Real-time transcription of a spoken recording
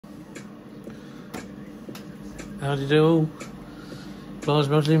How do you do all? Bligh's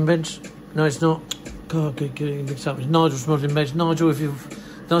Modelling Bench? No, it's not. God, getting mixed up. It's Nigel's Modelling Bench. Nigel,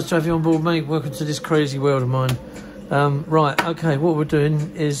 nice to have you on board, mate. Welcome to this crazy world of mine. Right, okay, what we're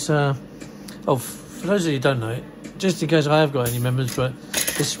doing is... for those of you who don't know it, just in case I have got any members, but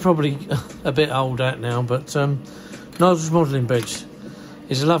this is probably a bit old hat now, but Nigel's Modelling Bench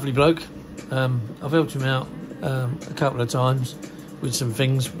is a lovely bloke. I've helped him out a couple of times with some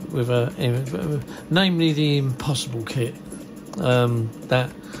things, with namely the Impossible kit,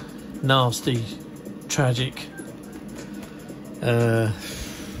 that nasty, tragic,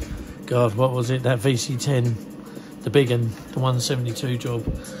 God, what was it? That VC10, the big one, the 172 job.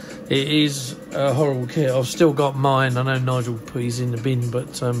 It is a horrible kit. I've still got mine. I know Nigel put his in the bin,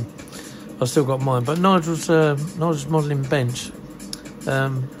 but I've still got mine. But Nigel's Modelling Bench,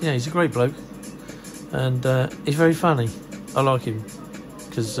 yeah, he's a great bloke, and he's very funny. I like him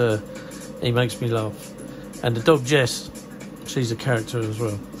because he makes me laugh. And the dog Jess, she's a character as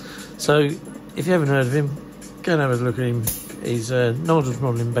well. So if you haven't heard of him, go and have a look at him. He's Nigel's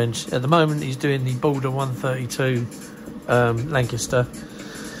Modelling Bench. At the moment, he's doing the Border 132 Lancaster,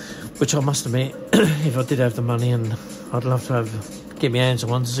 which I must admit, if I did have the money, and I'd love to get my hands on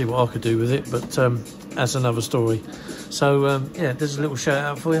one to see what I could do with it, but that's another story. So, yeah, there's a little shout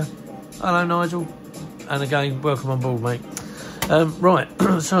out for you. Hello, Nigel. And again, welcome on board, mate. Right,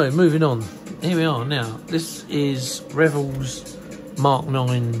 so moving on. Here we are now. This is Revell's Mark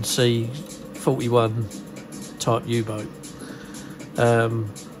 9C 41 type U-boat.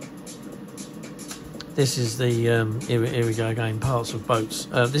 This is the, here we go again, parts of boats.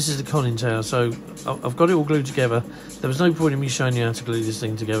 This is the conning tower, so I've got it all glued together. There was no point in me showing you how to glue this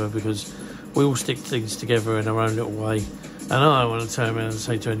thing together because we all stick things together in our own little way. And I don't want to turn around and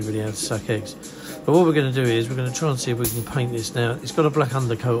say to anybody how to suck eggs. But what we're going to do is we're going to try and see if we can paint this now. It's got a black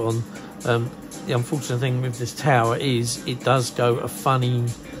undercoat on. The unfortunate thing with this tower is it does go a funny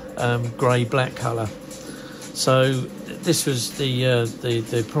grey-black colour. So this was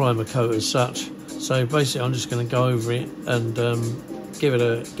the primer coat as such. So basically, I'm just going to go over it and give it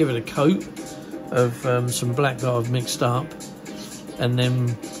a coat of some black that I've mixed up, and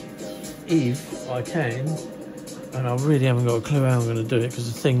then if I can, and I really haven't got a clue how I'm going to do it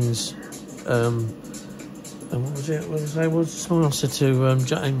because the things. And what was it? What was I? Someone said to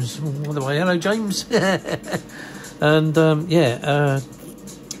James all the way. Hello, James. And yeah,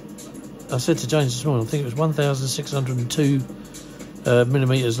 I said to James this morning. I think it was 1,602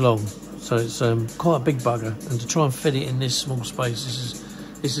 millimeters long. So it's quite a big bugger, and to try and fit it in this small space,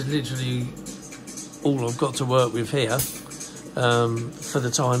 this is literally all I've got to work with here for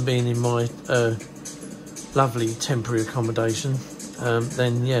the time being in my lovely temporary accommodation.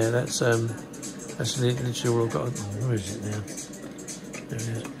 Then yeah, that's literally all I've got. Where is it now? There it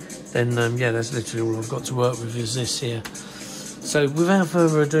is. Then yeah, that's literally all I've got to work with is this here. So without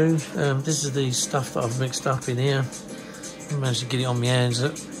further ado, this is the stuff that I've mixed up in here. I managed to get it on my hands.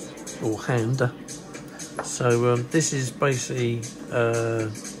 Or hand. So this is basically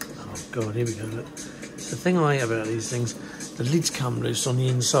oh god, here we go. Look. It's the thing I hate about these things, the lids come loose on the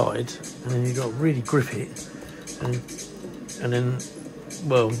inside and then you've got to really grip it and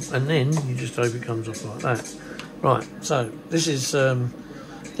then you just hope it comes off like that. Right, so this is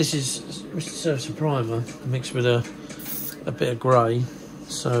Mr. Surface Primer mixed with a bit of grey.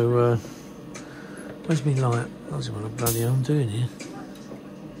 So where's me light? That's what I'm bloody hell doing here.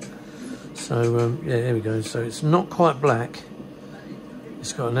 So yeah, there we go. So it's not quite black.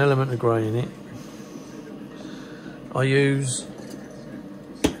 It's got an element of grey in it. I use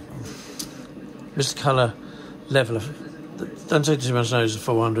Mr. Colour Leveller. Don't take too much notice of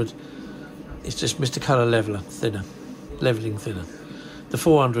 400. It's just Mr. Colour Leveller, thinner, levelling thinner. The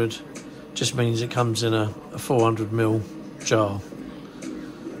 400 just means it comes in a 400ml jar.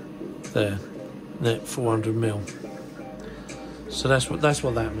 There, net 400ml. So that's what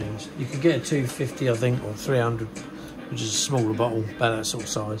that means. You can get a 250, I think, or 300, which is a smaller bottle, about that sort of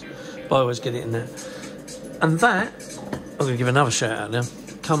size. But I always get it in there. And that, I'm going to give another shout out now,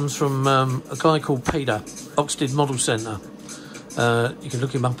 comes from a guy called Peter, Oxted Model Centre. You can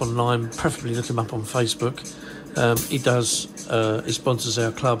look him up online, preferably look him up on Facebook. He sponsors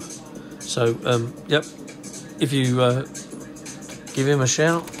our club. So, yep, if you give him a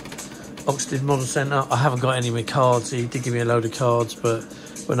shout, Oxted Model Centre. I haven't got any of my cards. He did give me a load of cards, but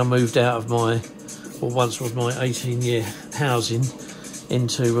when I moved out of what once was my 18-year housing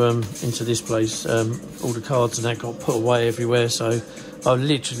into this place, all the cards and that got put away everywhere. So I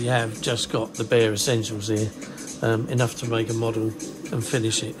literally have just got the bare essentials here, enough to make a model and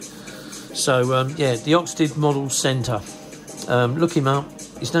finish it. So yeah, the Oxted Model Centre. Look him up.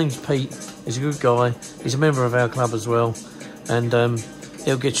 His name's Pete. He's a good guy. He's a member of our club as well, and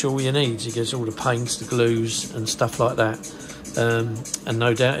he'll get you all your needs. He gets all the paints, the glues, and stuff like that. And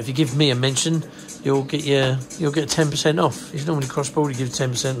no doubt, if you give me a mention, you'll get 10% off. He's normally cross-border, he gives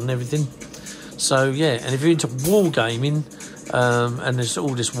 10% on everything. So yeah, and if you're into wargaming, and there's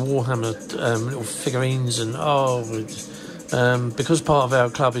all this Warhammer little figurines, and because part of our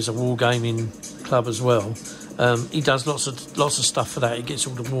club is a wargaming club as well, he does lots of stuff for that. He gets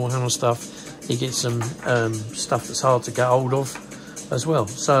all the Warhammer stuff. He gets some stuff that's hard to get hold of as well.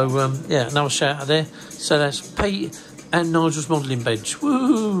 So yeah, another shout out there. So that's Pete and Nigel's modelling bench.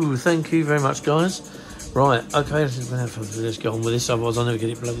 Woo! Thank you very much, guys. Right, okay, let's get on with this. Otherwise, I'll never get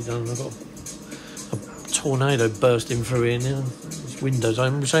it bloody done. I've got a tornado bursting through here now. This window's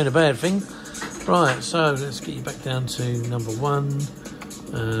open, which ain't a bad thing. Right, so let's get you back down to number 1.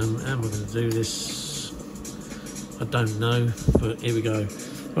 And we're going to do this. I don't know, but here we go.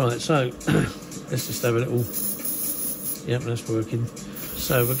 Right, so let's just have a little. Yep, that's working.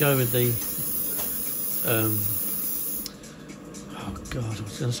 So we'll go with the. Oh God, I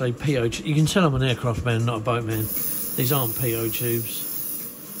was going to say PO. You can tell I'm an aircraft man, not a boat man. These aren't PO tubes.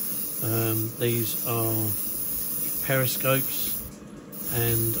 These are periscopes,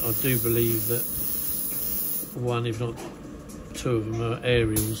 and I do believe that one, if not two of them, are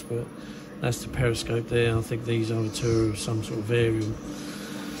aerials. But that's the periscope there. I think these other two are some sort of aerial.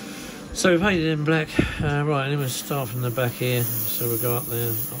 So we've painted in black. Right, and then we'll start from the back here. So we'll go up there,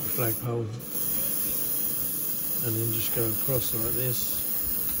 up the flagpole, and then just go across like this.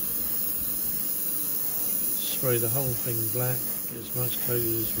 Spray the whole thing black, get as much coated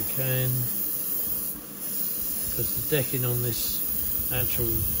as we can. Because the decking on this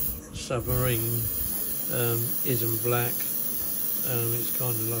actual submarine isn't black. It's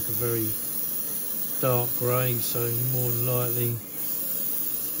kind of like a very dark grey, so more than likely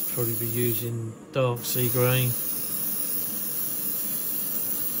probably be using dark sea grey.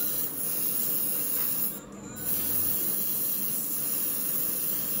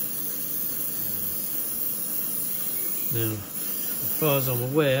 Now, as far as I'm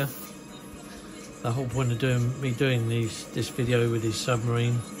aware, the whole point of doing this video with this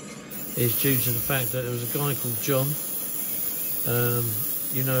submarine is due to the fact that there was a guy called John.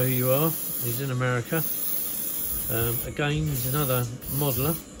 You know who you are. He's in America. Again, he's another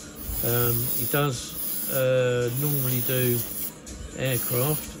modeller. He does normally do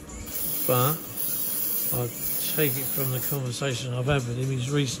aircraft, but I take it from the conversation I've had with him, he's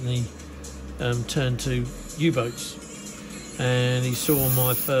recently turned to U-boats, and he saw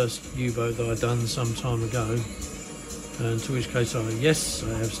my first U-boat that I'd done some time ago, and to which case I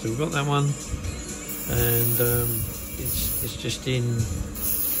have still got that one, and it's just in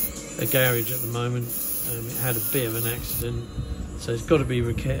a garage at the moment. It had a bit of an accident, so it's got to be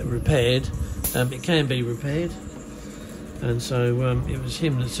repaired. It can be repaired, and so it was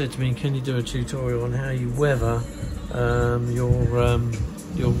him that said to me, "Can you do a tutorial on how you weather your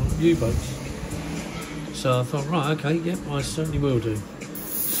U-boats?" So I thought, right, okay, yep, I certainly will do.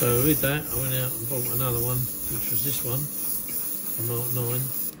 So with that, I went out and bought another one, which was this one, a Mark 9,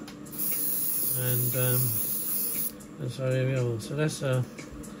 and so here we are. So that's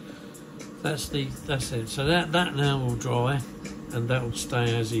it. So that now will dry, and that will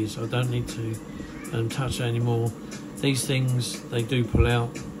stay as is. I don't need to touch it anymore. These things, they do pull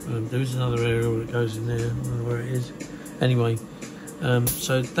out. There is another aerial that goes in there. I don't know where it is. Anyway,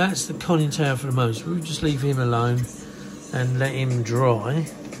 so that's the conning tower for the moment. So we'll just leave him alone and let him dry.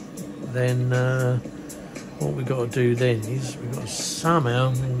 Then what we've got to do then is we've got to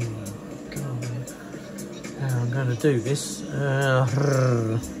somehow. How I'm going to do this.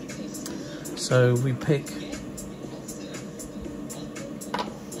 So we pick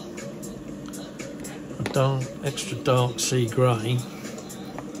a extra dark sea grey.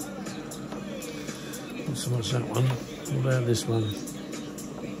 Not so much that one. What about this one?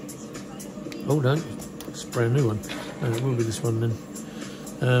 Oh no, it's a brand new one. No, it will be this one then.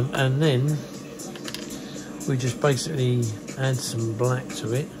 And then we just basically add some black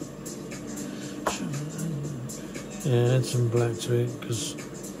to it. Yeah, add some black to it because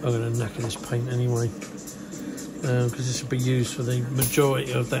I'm going to knacker this paint anyway. Because this will be used for the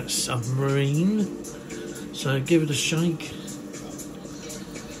majority of that submarine. So give it a shake.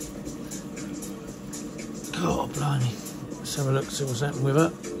 God blimey. Let's have a look, see what's happened with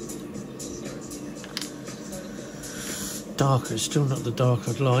it. Darker, it's still not the dark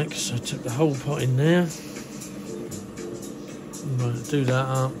I'd like, so I took the whole pot in there. Right, do that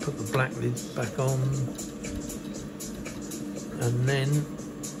up, put the black lid back on, and then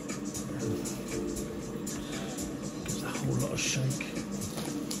give it a whole lot of shake.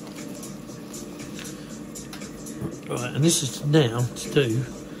 Right, and this is now to do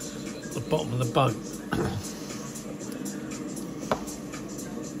the bottom of the boat.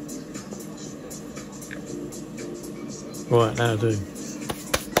 Right, that'll do.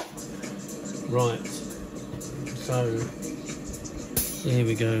 Right, so here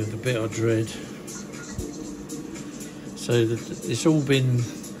we go, the bit I dread. So it's all been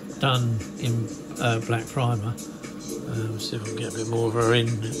done in black primer. See if I can get a bit more of her in.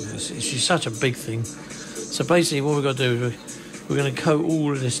 She's such a big thing. So basically what we've got to do is we're going to coat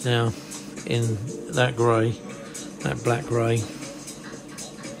all of this now in that grey, that black grey.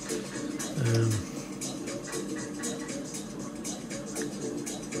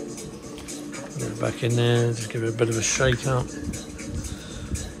 Put it back in there, just give it a bit of a shake up.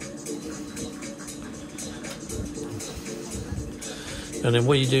 And then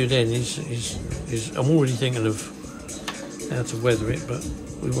what you do then is I'm already thinking of how to weather it, but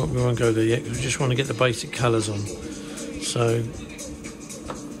we won't go there yet because we just want to get the basic colours on. So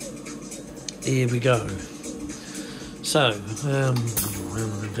here we go. So I'm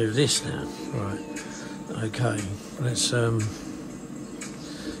going to do this now. Right. Okay. Let's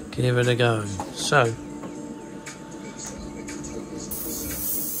give it a go. So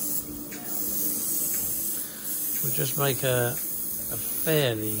we'll just make a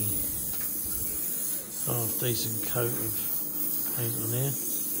fairly half decent coat of paint on here.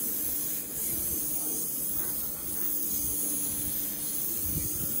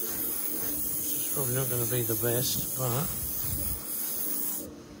 It's probably not going to be the best, but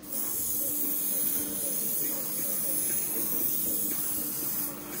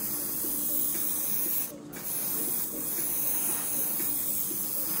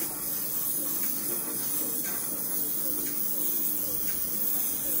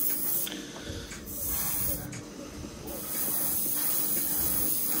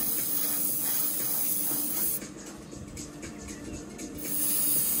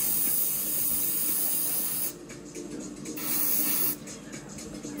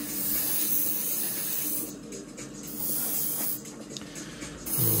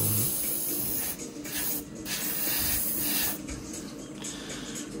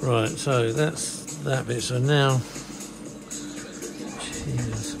right, so that's that bit. So now,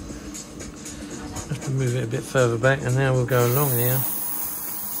 Jesus, have to move it a bit further back, and now we'll go along here,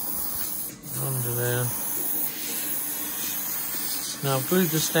 under there. Now I've glued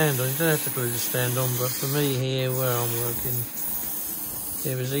the stand on. You don't have to glue the stand on, but for me here, where I'm working,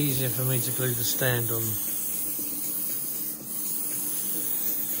 it was easier for me to glue the stand on.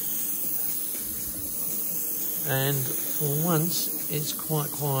 And for once, it's quite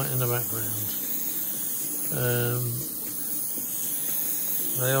quiet in the background.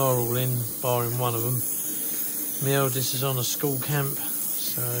 They are all in, barring one of them. My eldest is on a school camp,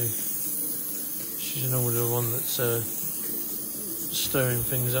 so she's normally the one that's stirring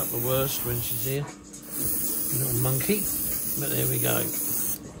things up the worst when she's here. Little monkey, but there we go.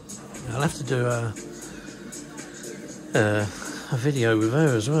 Now, I'll have to do a video with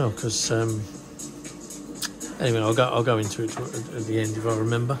her as well, because anyway, I'll go into it at the end if I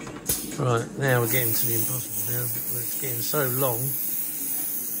remember. Right, now we're getting to the impossible. Now it's getting so long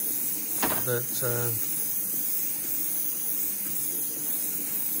that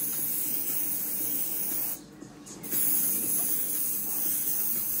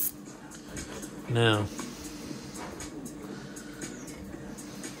now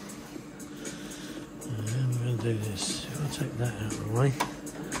we're going to do this. I'll take that out of the way.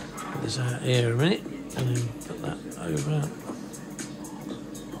 Put this out here a minute. And then put that over.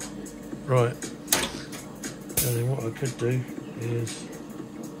 Right. And then what I could do is,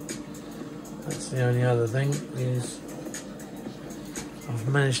 that's the only other thing, is I've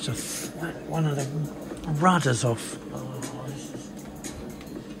managed to flat one of the rudders off.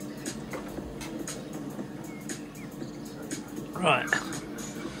 Right.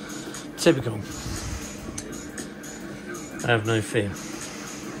 Typical. I have no fear.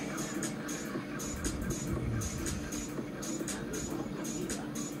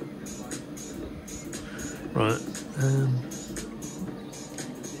 Right,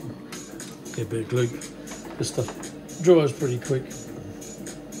 get a bit of glue. This stuff dries pretty quick.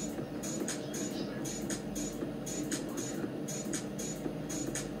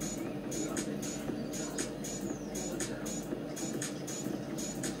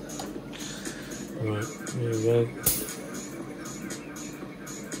 Right, there we go.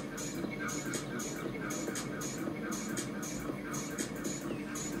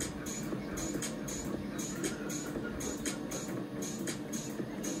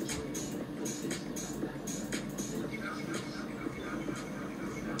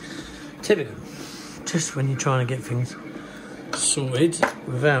 Typical. Just when you're trying to get things sorted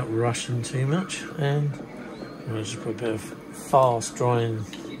without rushing too much, and I'll just put a bit of fast drying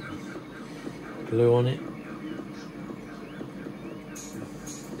glue on it.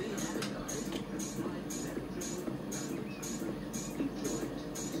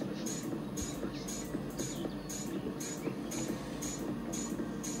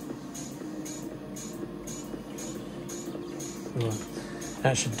 Right,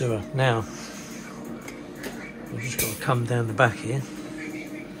 that should do it. Now I've just got to come down the back here,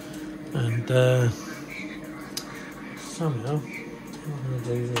 and somehow I'm going to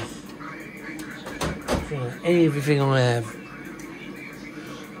do this. You know, everything I have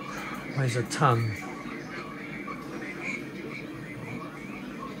weighs a ton.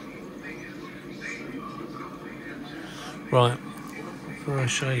 Right, before I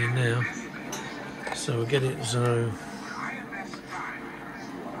show you now, so we'll get it so.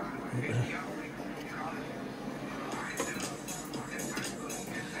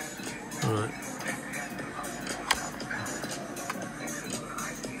 Right.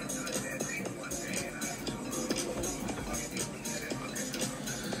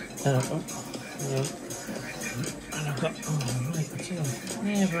 And I've got, oh mate, I tell you,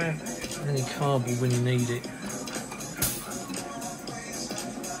 never have any cardboard when you need it.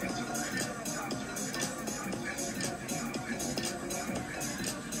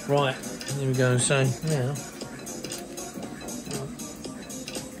 Right, there we go, so now,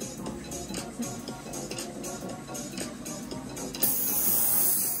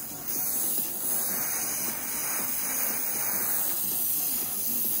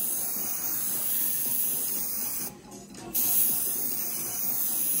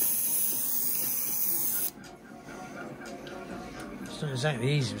 it's not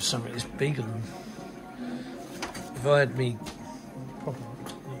exactly easy with something that's bigger than, if I had me proper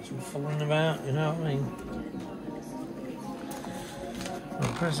falling about, you know what I mean?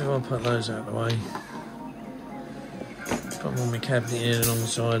 Well, perhaps if I put those out of the way, put them on my cabinet here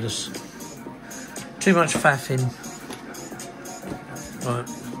alongside us. Too much faffing. Right,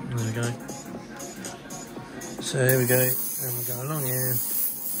 there we go. So here we go, and we go along here.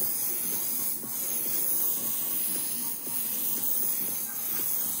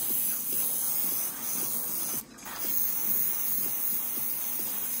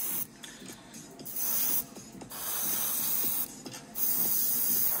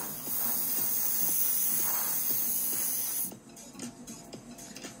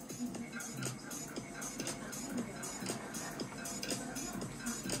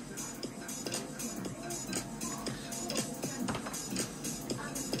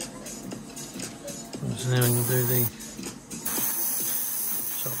 So now we can do the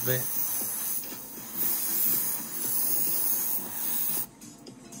top bit.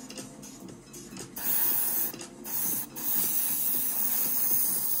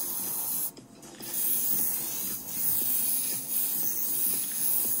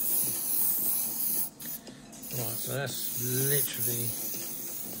 Right, so that's literally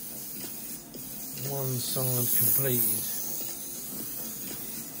one side completed.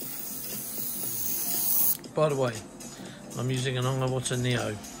 By the way, I'm using an Iwata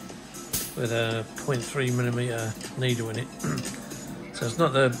Neo with a 0.3mm needle in it. So it's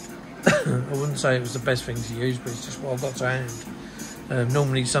not the, I wouldn't say it was the best thing to use, but it's just what I've got to hand.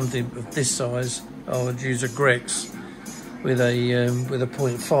 Normally something of this size, I would use a Grex with a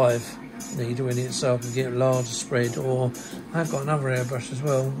 0.5 needle in it, so I can get a larger spread. Or I've got another airbrush as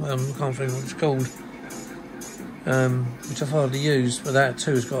well, I can't think what it's called, which I've hardly used, but that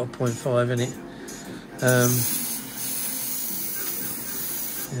too has got a 0.5 in it.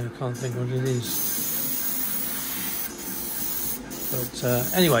 Yeah, I can't think what it is. But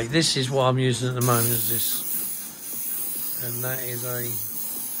anyway, this is what I'm using at the moment, is this. And that is a,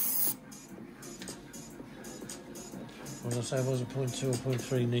 what did I say, it was a 0.2 or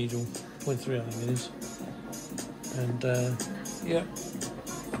 0.3 needle. 0.3 I think it is. And yeah,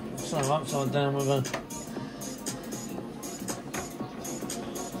 so upside down with a,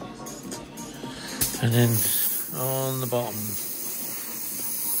 and then on the bottom.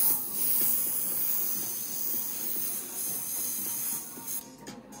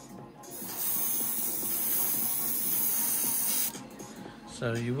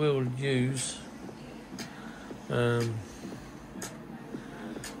 So you will use,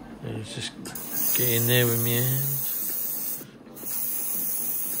 just get in there with my hand.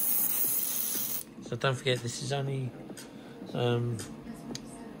 So don't forget, this is only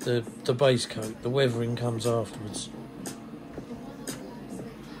the base coat. The weathering comes afterwards.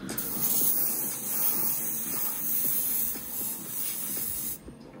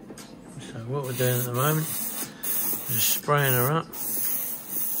 So what we're doing at the moment, just spraying her up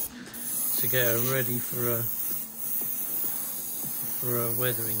to get her ready for a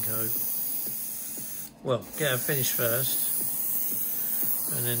weathering coat. Well, get her finished first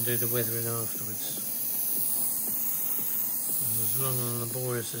and then do the weathering afterwards. And as long and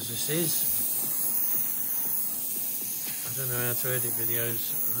laborious as this is, I don't know how to edit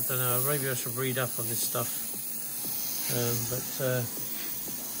videos. I don't know, maybe I should read up on this stuff. But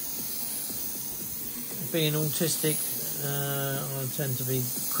being autistic, I tend to be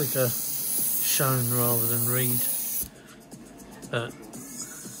quicker shown rather than read. But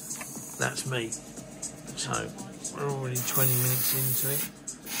that's me. So we're already 20 minutes into it.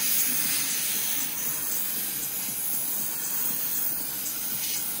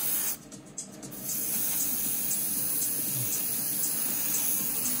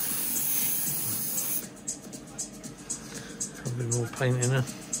 Probably more paint in her.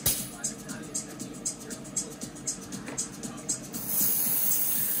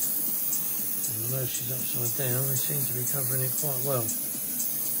 Although she's upside down, they seem to be covering it quite well.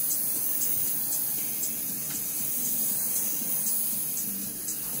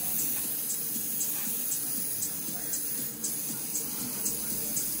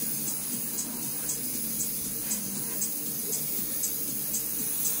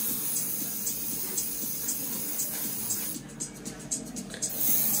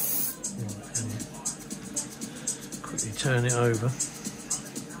 Quickly turn it over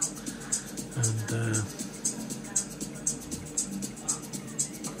and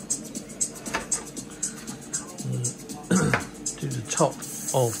do the top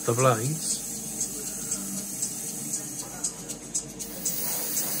of the blades.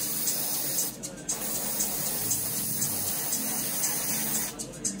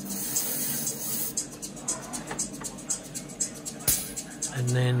 And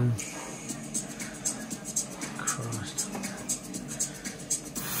then, Christ,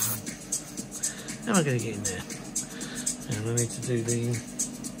 how am I going to get in there? And I need to do the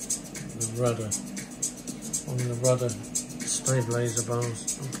rudder, one of the rudder stabilizer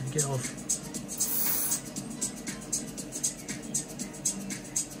bars. I can get off.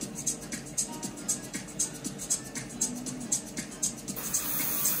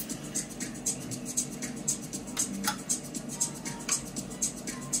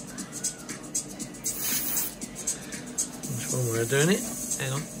 That's one way of doing it.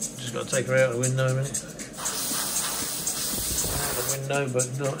 Hang on, just got to take her out of the window a minute. Out of the window, but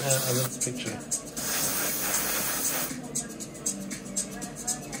not out of the picture.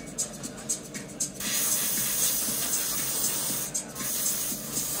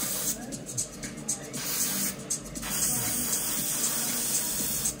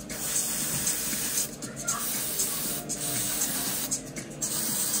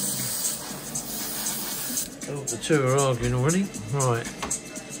 Oh, the two are arguing already. Right.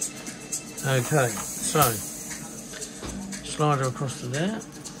 Okay, so slide her across to there.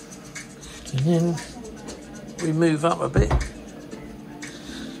 And then we move up a bit,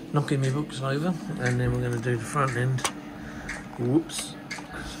 knocking my books over, and then we're going to do the front end. Whoops.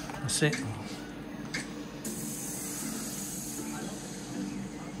 That's it.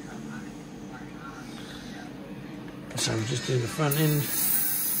 So we just do the front end.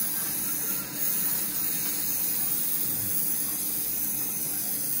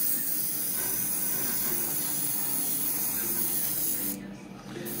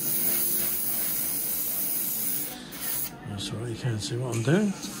 That's all right, you can't see what I'm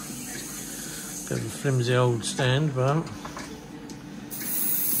doing. Bit of a flimsy old stand, but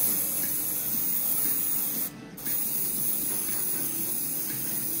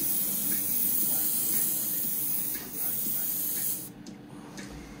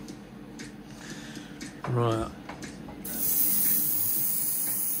right.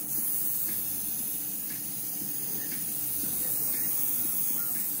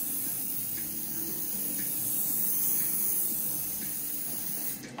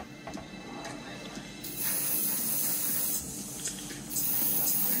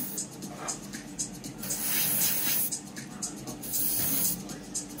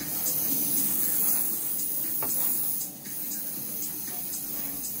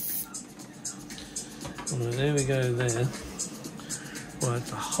 Right, there we go there. Right,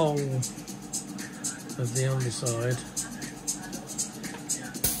 the whole of the underside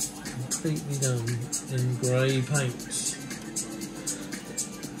completely done in grey paints.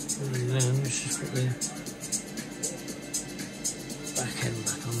 And then let's just put the back end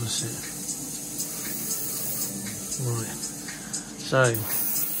back on the set. Right, so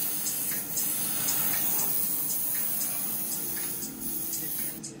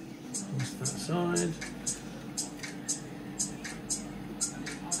let's side.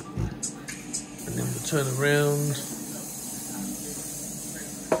 And then we'll turn around.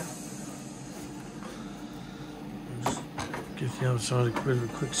 Give the other side a bit of a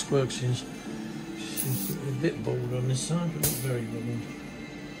quick squirt. She's a bit bald on this side, but not very bald.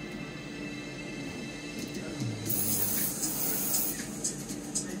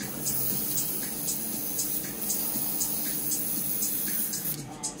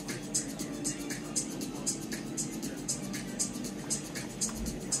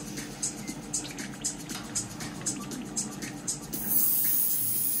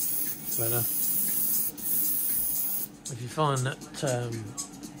 Better. If you find that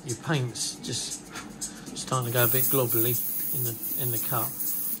your paint's just starting to go a bit globbly in the cup,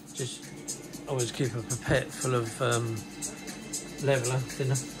 just always keep a pipette full of leveller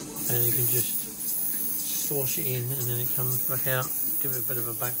thinner, and you can just swash it in, and then it comes back out. Give it a bit of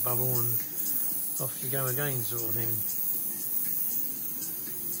a back bubble, and off you go again, sort of thing.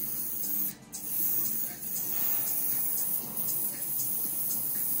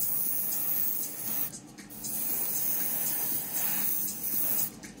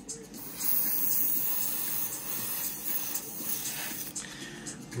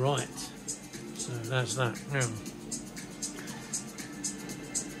 Right, so that's that. Now,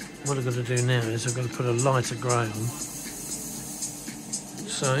 what I've got to do now is I've got to put a lighter grey on,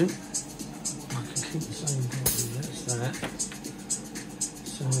 so I can keep the same property. That's that.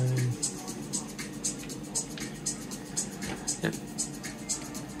 So, yep.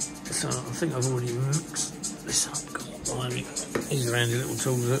 So I think I've already mixed this up. Got these are handy little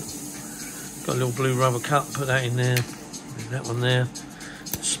tools. Got a little blue rubber cup. Put that in there. That one there.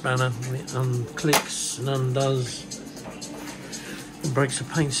 Spanner, it unclicks and undoes and breaks the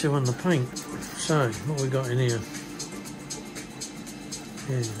paint seal on the paint. So what we got in here?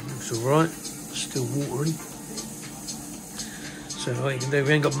 Yeah, looks alright, still watery. So what you can do,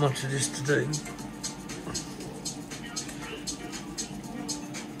 we ain't got much of this to do.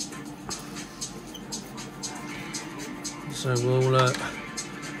 So we'll now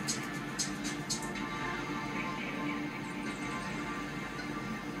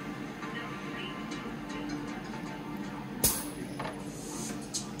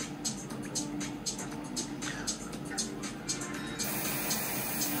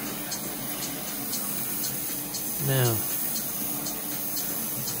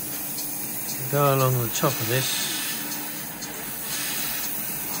go along the top of this.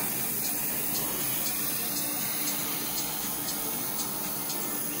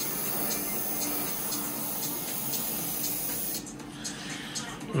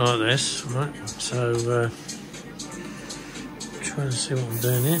 Like this, right? So trying to see what I'm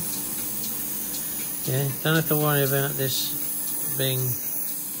doing here. Yeah, don't have to worry about this being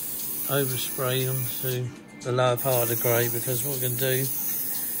oversprayed onto the lower part of the grey, because what we're going to do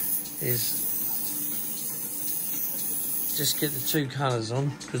is just get the two colours on,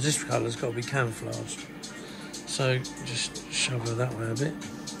 because this colour's got to be camouflaged. So just shove her that way a bit,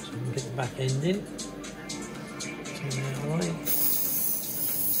 so we can get the back end in. Turn that away.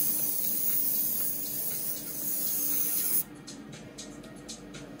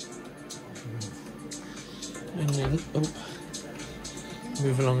 And then,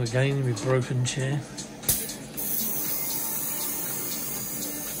 move along again with broken chair.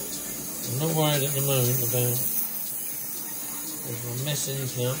 I'm not worried at the moment about if I mess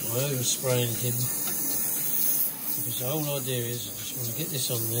anything up or overspray anything, because the whole idea is I just want to get this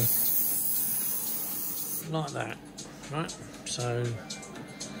on there like that, right? So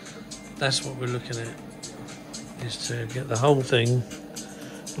that's what we're looking at, is to get the whole thing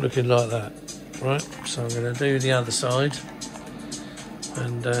looking like that, right? So I'm going to do the other side,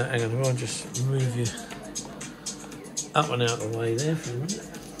 and hang on, I'll just move you up and out of the way there for a minute.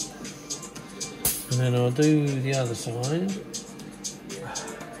 And then I'll do the other side.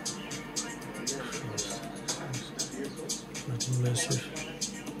 Nothing massive.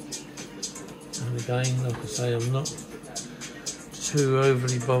 And again, like I say, I'm not too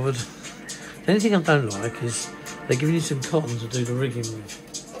overly bothered. The only thing I don't like is they're giving you some cotton to do the rigging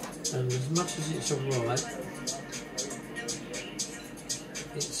with. And as much as it's alright,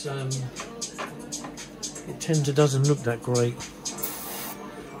 it doesn't look that great.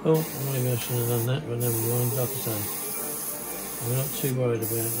 Oh, maybe I should have done that, but never mind, like I say. I'm not too worried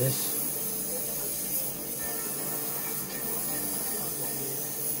about this.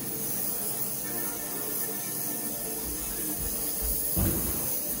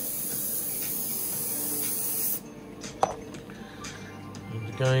 And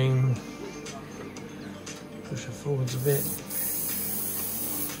again, push it forwards a bit.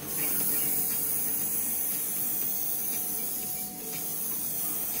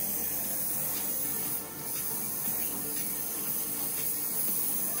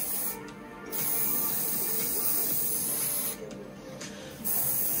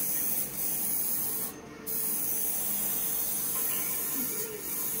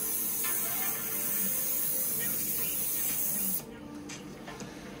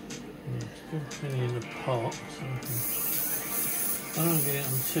 nearly in the pot. So I don't want to get it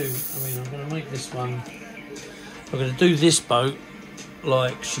on too. I mean, I'm going to make this one. I'm going to do this boat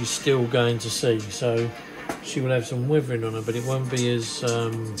like she's still going to sea, so she will have some weathering on her, but it won't be as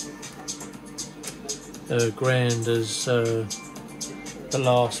grand as the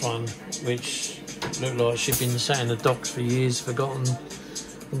last one, which looked like she'd been sat in the docks for years, forgotten,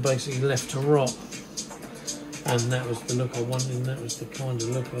 and basically left to rot. And that was the look I wanted, and that was the kind of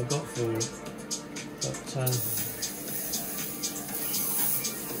look I got for it. But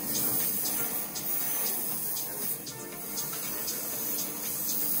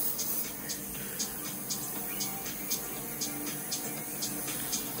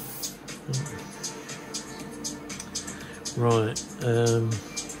right,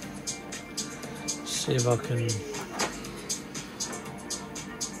 see if I can.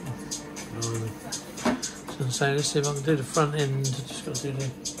 So let's see if I can do the front end. Just got to do the.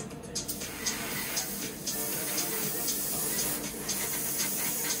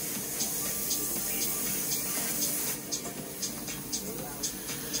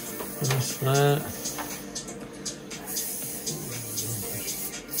 That's that.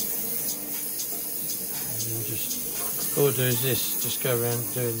 And just all I do is this. Just go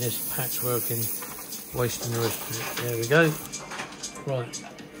around doing this patchworking, wasting the rest of it. There we go. Right.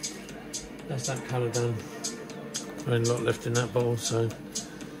 That's that colour done. There ain't a lot left in that bottle, so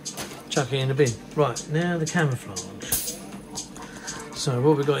chuck it in the bin. Right, now the camouflage. So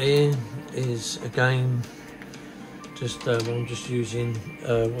what we've got here is, again, just I'm just using,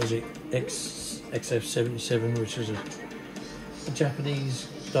 what is it, XF77, which is a Japanese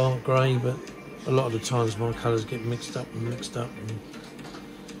dark grey, but a lot of the times my colours get mixed up.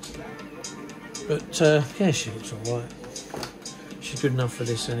 But yeah, she looks alright. She's good enough for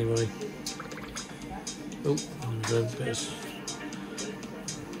this anyway. Oh, and a bit of...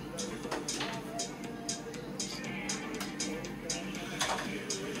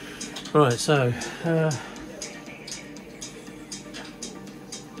 Right, so right,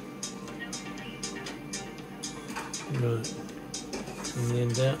 from the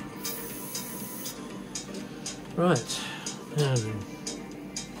end out. Right, now then,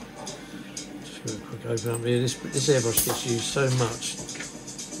 just got a quick open up here. This airbrush gets used so much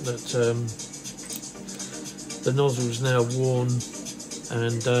that the nozzle's now worn,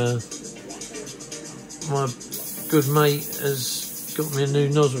 and my good mate has got me a new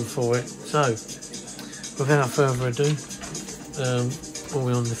nozzle for it. So without further ado, all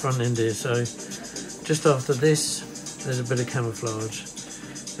we on the front end here. So just after this, there's a bit of camouflage,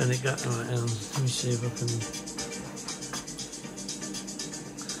 and it got right. Let me see if I can.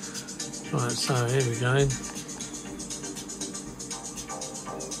 Right, so here we go.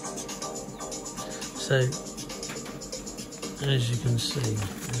 So as you can see,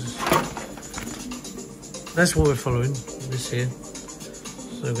 that's what we're following. This here.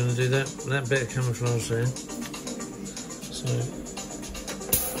 So I'm going to do that bit of camouflage there. So,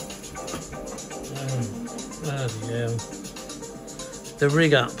 bloody hell. The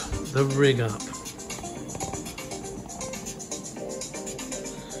rig up.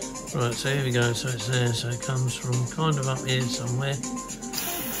 Right, so here we go. So it's there. So it comes from kind of up here somewhere.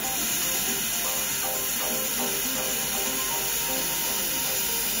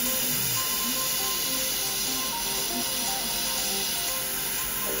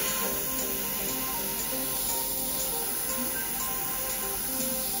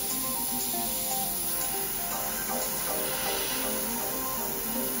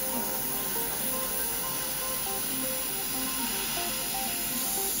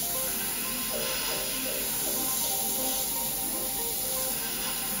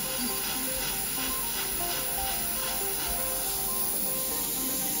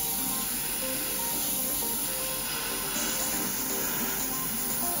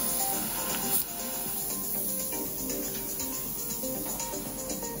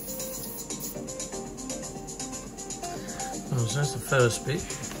 So that's the first bit,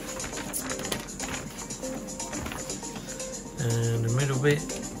 and the middle bit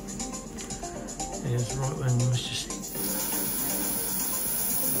is right when let's just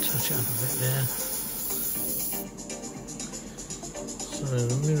touch it up a bit there. So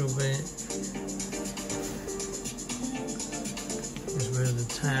the middle bit is where the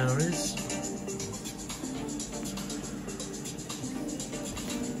tower is.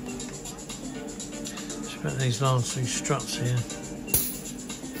 Got these last two struts here.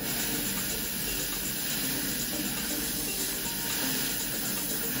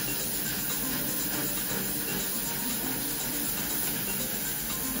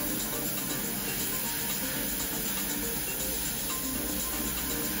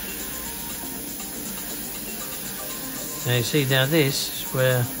 Now you see, now this is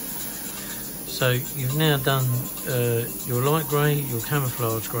where, so you've now done your light grey, your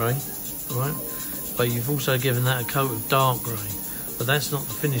camouflage grey, right? But you've also given that a coat of dark grey. But that's not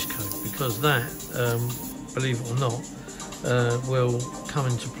the finished coat, because that, believe it or not, will come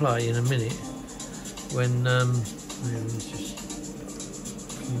into play in a minute when, let's just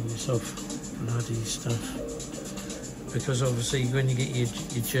clean this off, bloody stuff. Because obviously when you get your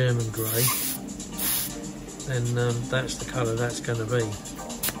German grey, then that's the colour that's going to be.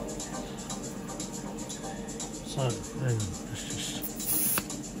 So, hang on, let's just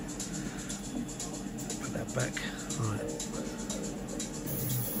put that back. Right.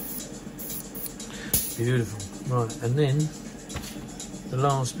 Beautiful. Right, and then the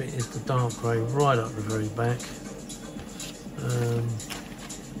last bit is the dark grey right up the very back.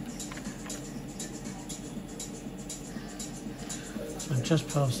 So just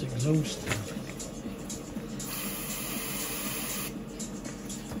past the exhaust.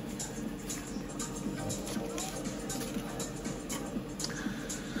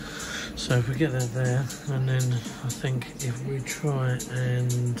 So if we get that there, and then I think if we try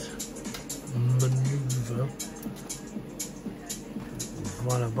and manoeuvre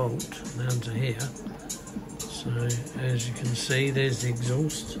voila bolt down to here, so as you can see, there's the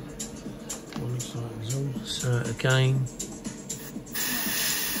exhaust. What looks like exhaust. So again,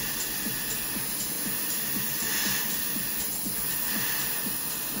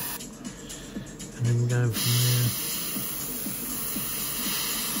 and then we go from there.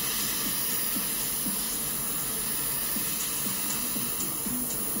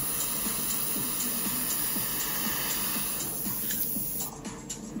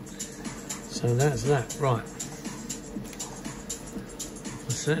 So that's that, right.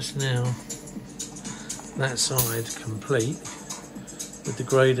 So that's now that side complete with the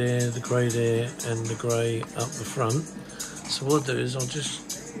grey there, and the grey up the front. So what I'll do is I'll just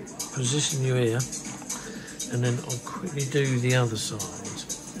position you here, and then I'll quickly do the other side.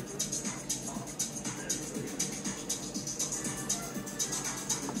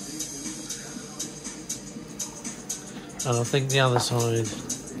 And I think the other side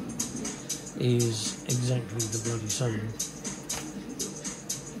is exactly the bloody same.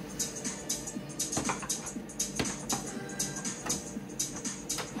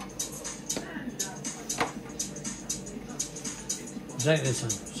 Exactly the same.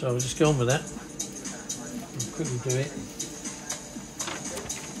 So I'll just go on with that and quickly do it.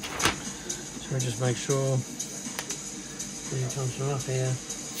 So we just make sure it comes from up here.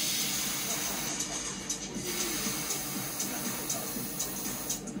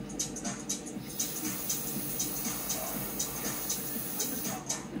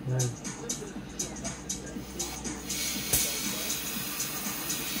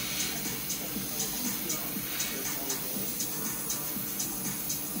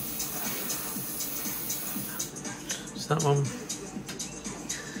 That one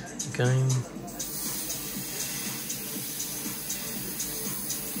again.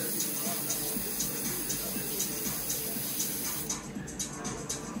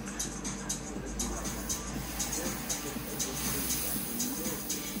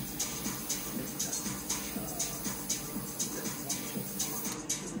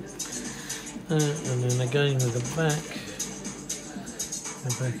 And then again with the back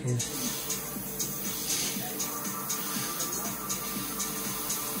is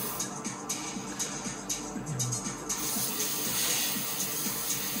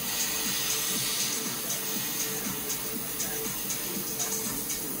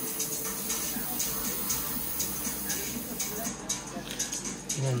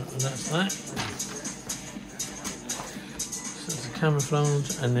and that's that. So it's a camouflage,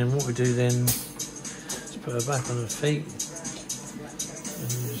 and then what we do then is put her back on her feet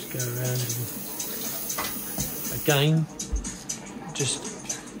and just go around and again just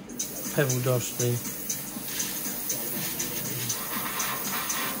pebble dodge the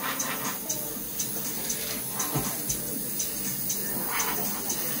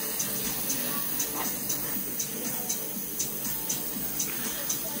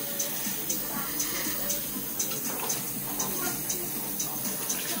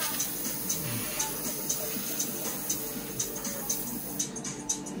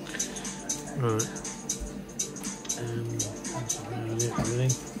right, that's about it really.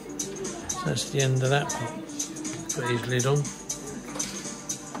 So that's the end of that part. Put his lid on.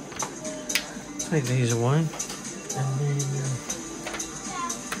 Take these away, and then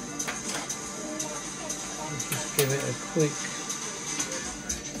just give it a quick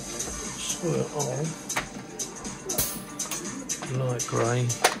swirl of light grey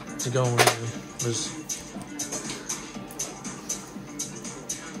to go on there.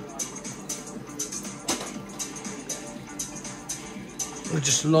 We'll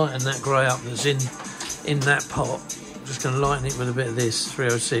just lighten that grey up that's in that pot. I'm just going to lighten it with a bit of this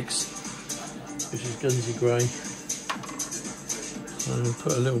 306, which is Guernsey grey. So we'll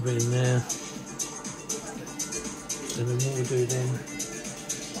put a little bit in there, and then what we'll do then,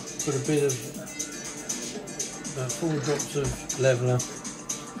 put a bit of about 4 drops of leveller,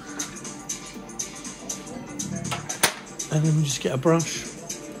 and then we just get a brush,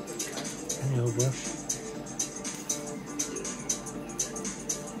 any old brush.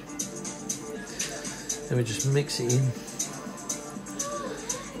 Then we just mix it in.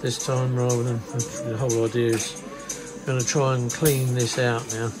 This time, rather than the whole idea is I'm going to try and clean this out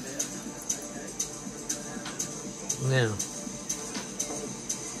now.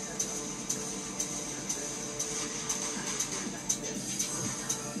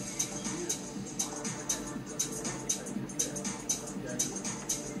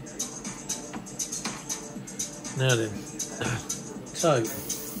 Now then, so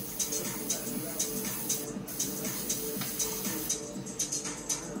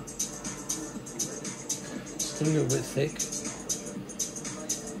still a little bit thick.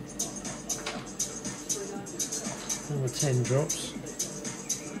 Another 10 drops.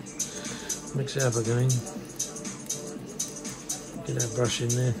 Mix it up again. Get that brush in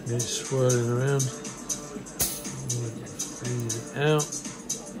there, get it swirling around. Freeze it out.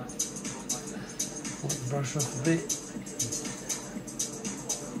 Wipe the brush off a bit.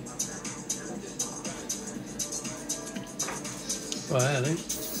 Right, that'll do.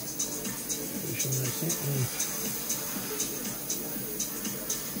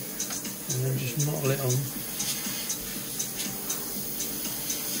 And then just mottle it on.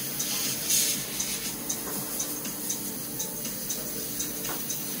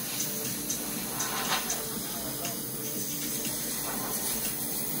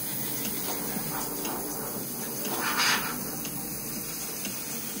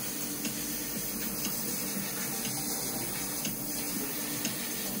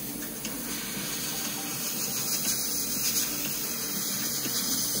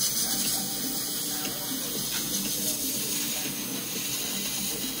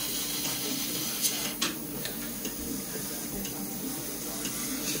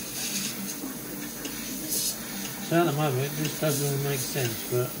 So at the moment, this doesn't make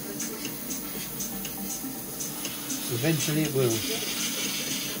sense, but eventually it will.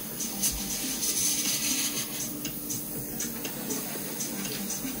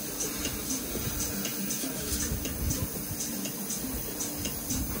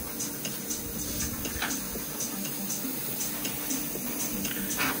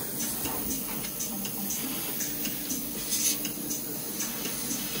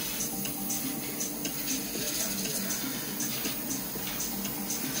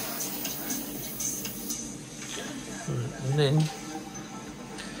 And then,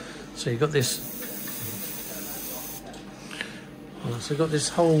 so you've got this, right, so you've got this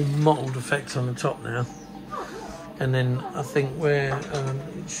whole mottled effect on the top now, and then I think where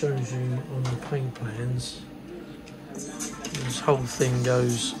it shows you on the paint plans, this whole thing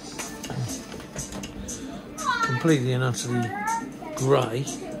goes completely and utterly grey.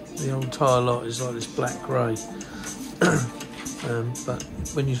 The entire lot is like this black grey, but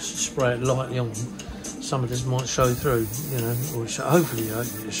when you spray it lightly on, some of this might show through, you know, or hopefully you hope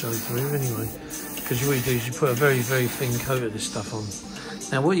it'll show through anyway, because what you do is you put a very, very thin coat of this stuff on.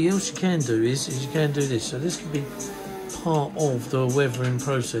 Now what else you can do is you can do this, so this could be part of the weathering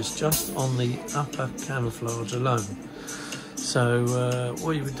process just on the upper camouflage alone. So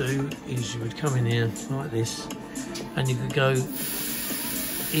what you would do is you would come in here like this, and you could go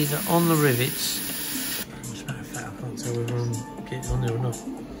either on the rivets, as a matter of fact I can't tell whether I'm getting on there or not.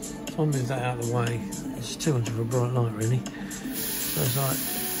 If I move that out of the way, it's too much of a bright light really. So it's like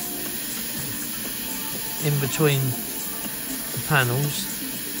in between the panels,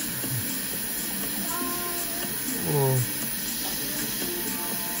 or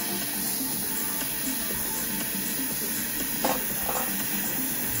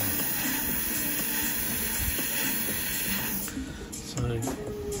so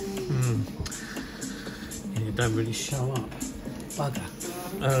yeah, it don't really show up. Bugger.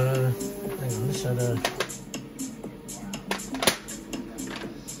 Hang on, this had a...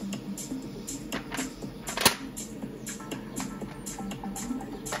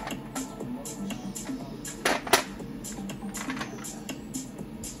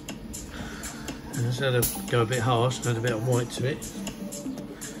 This had to go a bit harsh, add a bit of white to it.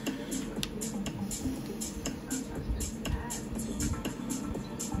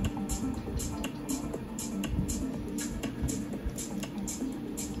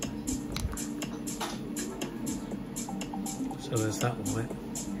 So there's that one.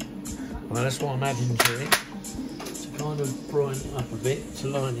 Well, that's what I'm adding to it, to kind of brighten it up a bit, to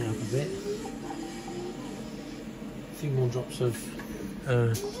line it up a bit. A few more drops of,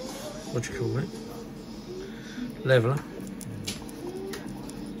 what do you call it? Leveller.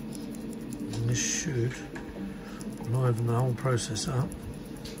 And this should liven the whole process up.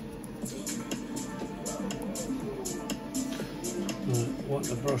 Wipe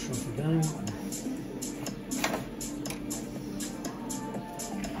the brush off again.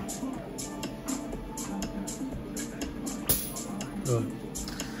 Right,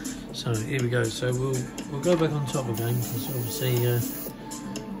 so here we go. So we'll go back on top again, because obviously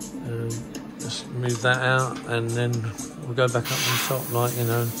let's move that out, and then we'll go back up on top, like, you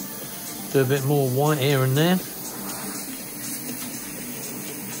know, do a bit more white here and there.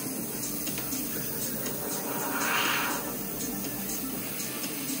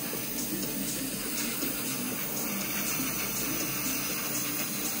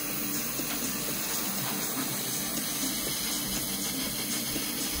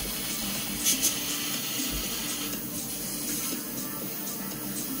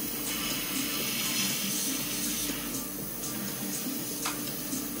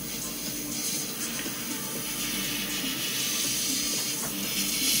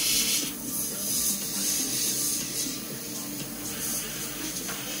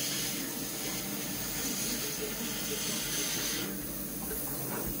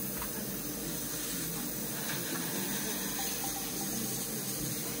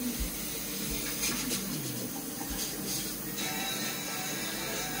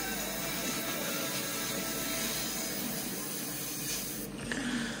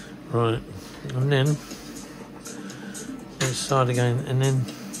 Right, and then this side again, and then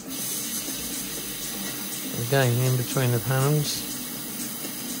again in between the panels.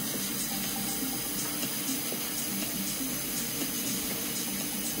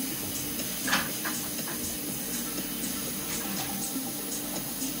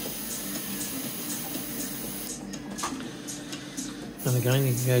 And again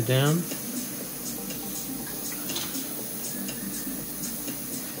you can go down.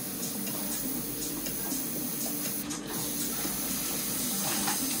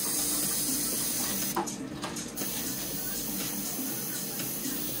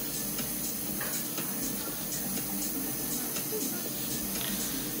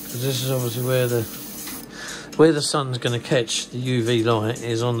 This is obviously where the sun's going to catch the UV light,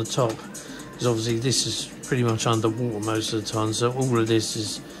 is on the top, because obviously this is pretty much underwater most of the time, so all of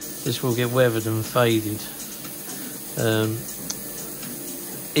this will get weathered and faded.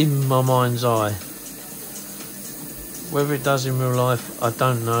 In my mind's eye, whether it does in real life, I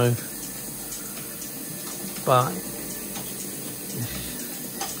don't know, but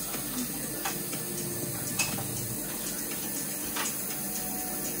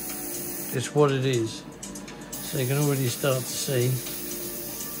it's what it is. So you can already start to see.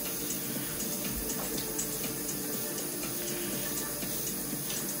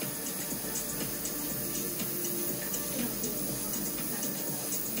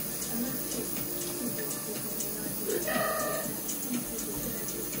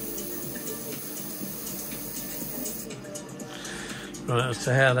 Right, as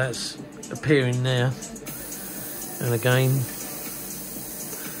to how that's appearing now. And again,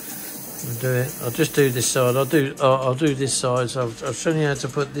 do it. I'll just do this side. I'll do this side. So I've shown you how to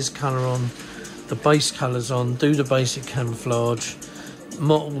put this colour on, the base colours on, do the basic camouflage,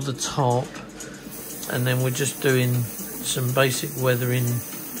 mottle the top, and then we're just doing some basic weathering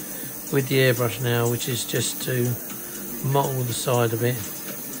with the airbrush now, which is just to mottle the side a bit.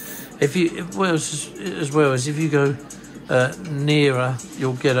 If you, as well as if you go nearer,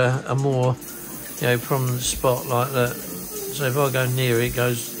 you'll get a more, you know, prominent spot like that. So if I go near it,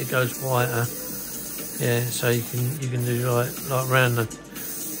 it goes whiter. Yeah, so you can do like round the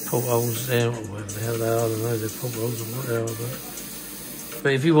portholes there, or whatever the hell they are. I don't know, they're portholes or what they are.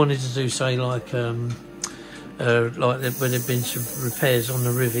 But if you wanted to do, say, like where there've been some repairs on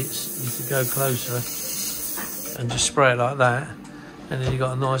the rivets, you could go closer and just spray it like that, and then you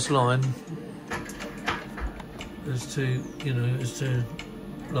got a nice line as to, you know, as to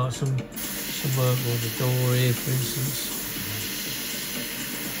like some work on the door here, for instance.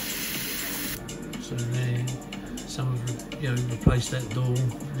 So there, some of, you know, replace that door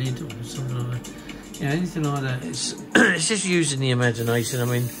lid or something like that. Yeah, anything like that. It's it's just using the imagination. I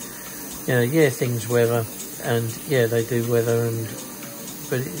mean, you know, yeah, things weather, and yeah, they do weather, and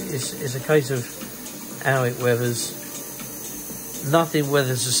but it's a case of how it weathers. Nothing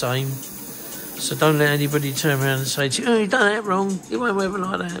weathers the same. So don't let anybody turn around and say to you, "Oh, you've done that wrong. You won't weather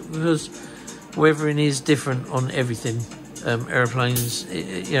like that," because weathering is different on everything. aeroplanes.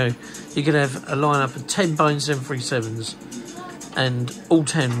 You know, you could have a lineup of 10 Boeing 737s, and all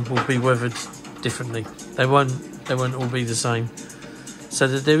 10 will be weathered differently. They won't all be the same. So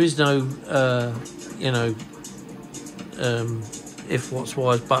that there is no, you know, if, what's,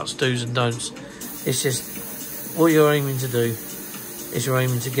 whys, buts, do's and don'ts. It's just what you're aiming to do is you're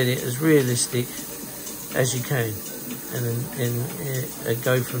aiming to get it as realistic as you can, and then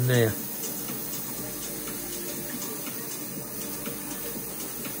go from there.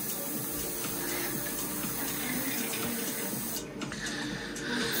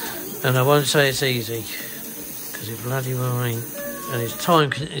 And I won't say it's easy, because it bloody well ain't. And it's time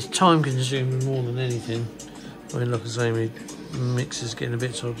consuming more than anything. I mean, like I say, my mixer's getting a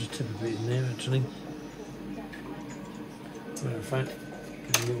bit, so I'll just tip a bit in there actually. Matter of fact,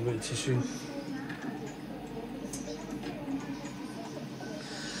 get a little bit of tissue.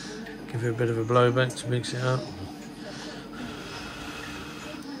 Give it a bit of a blowback to mix it up.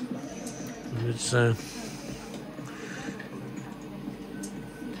 And it's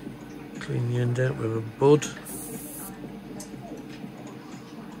clean the end out with a bud.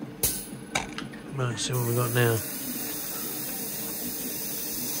 Right, see what we've got now.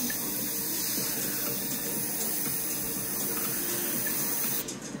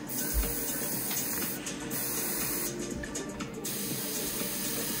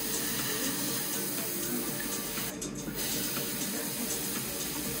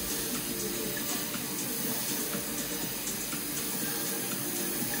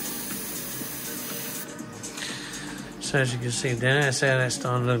 So as you can see there, that's how that's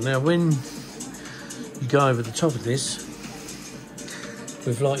starting to look. Now when you go over the top of this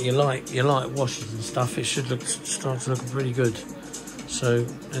with like your light washes and stuff, it should start to look pretty good. So,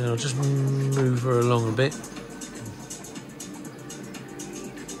 and I'll just move her along a bit.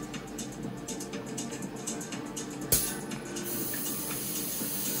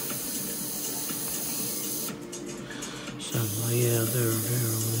 So yeah, I'll do a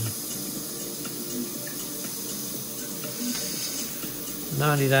Revell.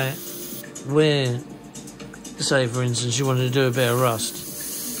 Not only that, where, say for instance, you wanted to do a bit of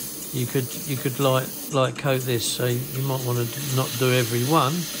rust, you could light coat this. So you might want to not do every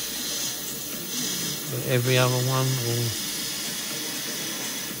one, but every other one, or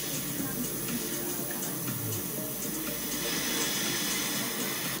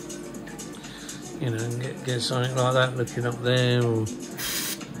you know, get something like that looking up there. Or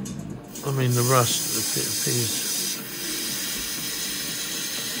I mean, the rust appears.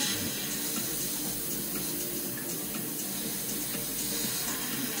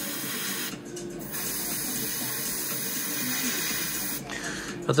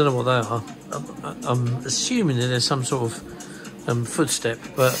 I don't know what they are. I'm assuming that there's some sort of footstep,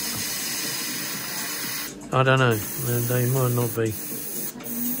 but I don't know. They might not be.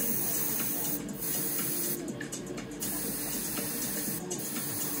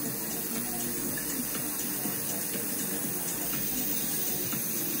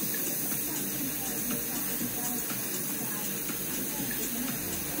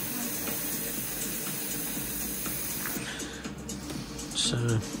 So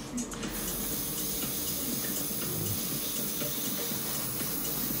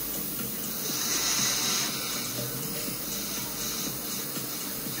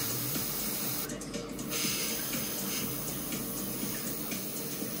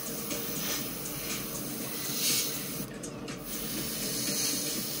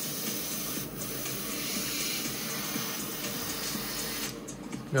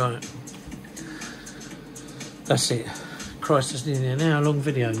right, that's it. Christ, it's nearly an hour long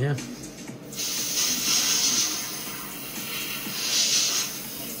video, yeah?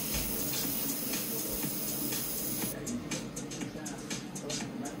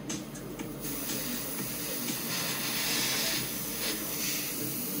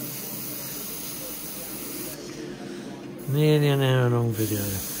 Nearly an hour long video.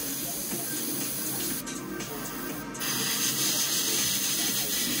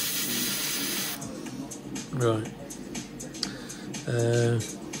 Right.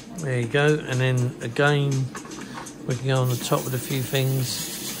 There you go, and then again we can go on the top with a few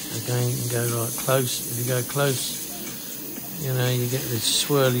things. Again, you can go like close. If you go close, you know, you get this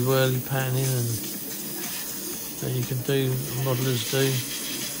swirly whirly patterning, and that you can do, modelers do.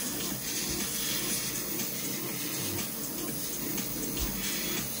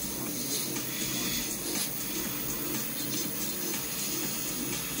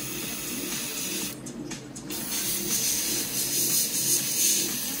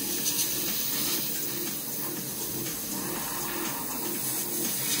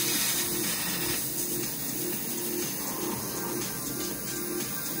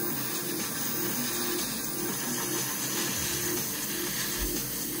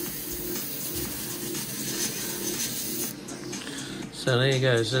 So there you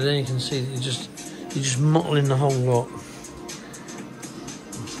go. So then you can see that you're just mottling the whole lot.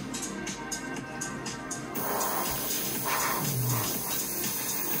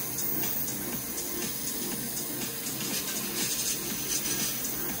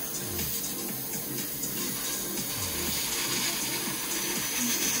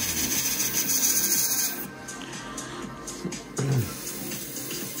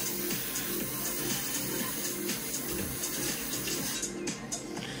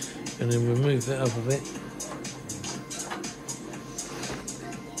 And then we'll move that up a bit.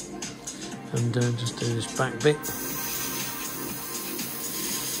 And just do this back bit.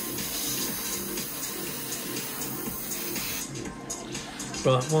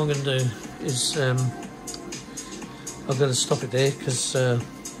 Right, what I'm going to do is I'm going to stop it there because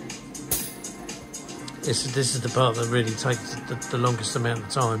this is the part that really takes the longest amount of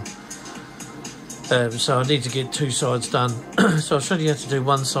time. So I need to get two sides done. So I'll show you how to do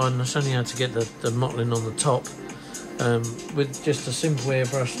one side, and I'll show you how to get the mottling on the top with just a simple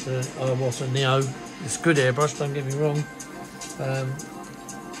airbrush. What's a Neo? It's a good airbrush, don't get me wrong.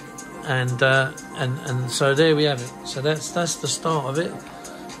 And so there we have it. So that's the start of it.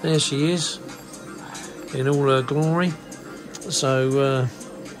 There she is in all her glory. So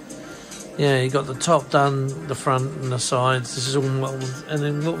yeah, you got the top done, the front and the sides. This is all mottled. And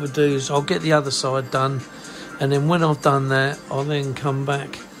then what we'll do is I'll get the other side done, and then when I've done that, I'll then come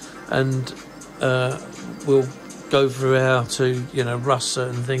back and we'll go through how to, you know, rust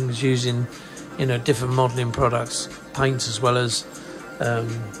certain things using, you know, different modelling products, paints as well as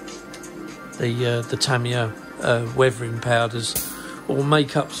the Tamiya weathering powders, or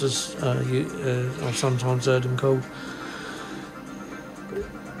makeups as I've sometimes heard them called.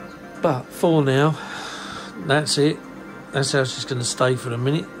 But for now, that's it. That's how it's just going to stay for a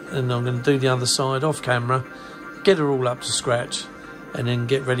minute. And I'm going to do the other side off camera, get her all up to scratch, and then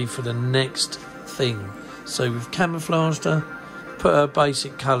get ready for the next thing. So we've camouflaged her, put her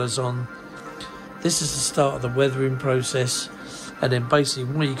basic colours on. This is the start of the weathering process. And then basically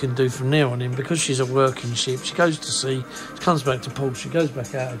what you can do from there on in, because she's a working ship, she goes to sea, she comes back to port, she goes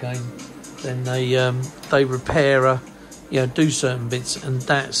back out again. Then they repair her, you know, do certain bits, and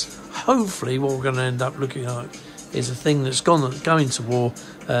that's hopefully what we're going to end up looking like is a thing that's going to war,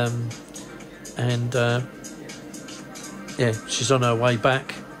 yeah, she's on her way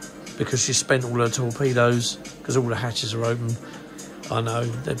back because she spent all her torpedoes because all the hatches are open. I know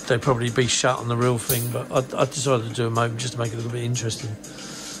they'd probably be shut on the real thing, but I decided to do them open just to make it a little bit interesting,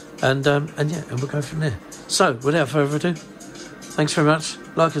 and yeah, and we'll go from there. So without further ado, thanks very much,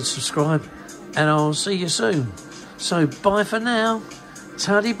 like and subscribe, and I'll see you soon. So bye for now.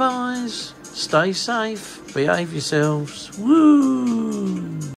 Tuddy boys, stay safe, behave yourselves. Woo!